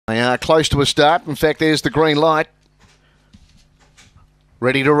close to a start. In fact, there's the green light.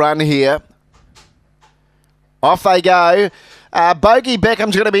 Ready to run here. Off they go. Bogey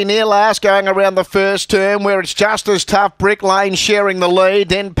Beckham's going to be near last going around the first turn where it's Just As Tough. Brick Lane sharing the lead.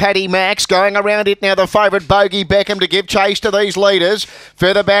 Then Paddy Max going around it now. The favourite Bogey Beckham to give chase to these leaders.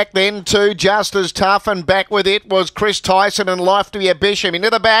 Further back then to Just As Tough, and back with it was Chris Tyson and Lofty Bisham. Into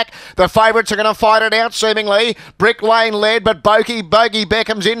the back, the favourites are going to fight it out seemingly. Brick Lane led, but Bogey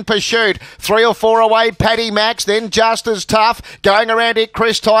Beckham's in pursuit. 3 or 4 away, Paddy Max, then Just As Tough. Going around it,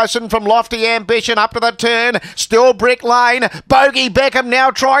 Chris Tyson from Lofty Ambition up to the turn. Still Brick Lane. Bogey Beckham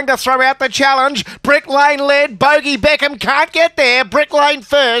now trying to throw out the challenge. Brick Lane led. Bogey Beckham can't get there. Brick Lane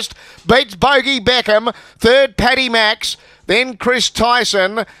first. Beats Bogey Beckham. Third, Paddy Max. Then Chris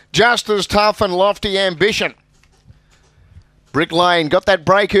Tyson. Just As Tough and Lofty Ambition. Brick Lane got that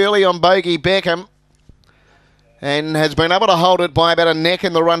break early on Bogey Beckham and has been able to hold it by about a neck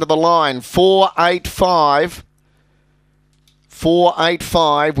in the run to the line. 4.85.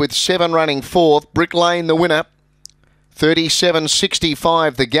 4.85 with 7 running fourth. Brick Lane the winner.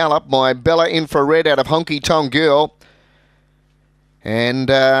 37.65 the gallop by Bella Infrared out of Honky Tonk Girl. And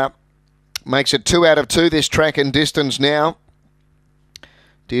makes it 2 out of 2 this track and distance now.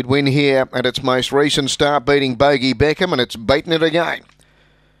 Did win here at its most recent start, beating Bogey Beckham, and it's beaten it again.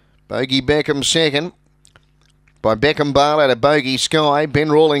 Bogey Beckham second by Beckham Bale out of Bogey Sky.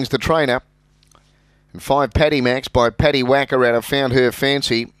 Ben Rawlings the trainer. And 5 Paddy Max by Paddy Wacker out of Found Her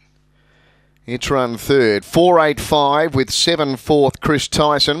Fancy. It's run third. 4.85 with 7 fourth Chris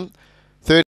Tyson.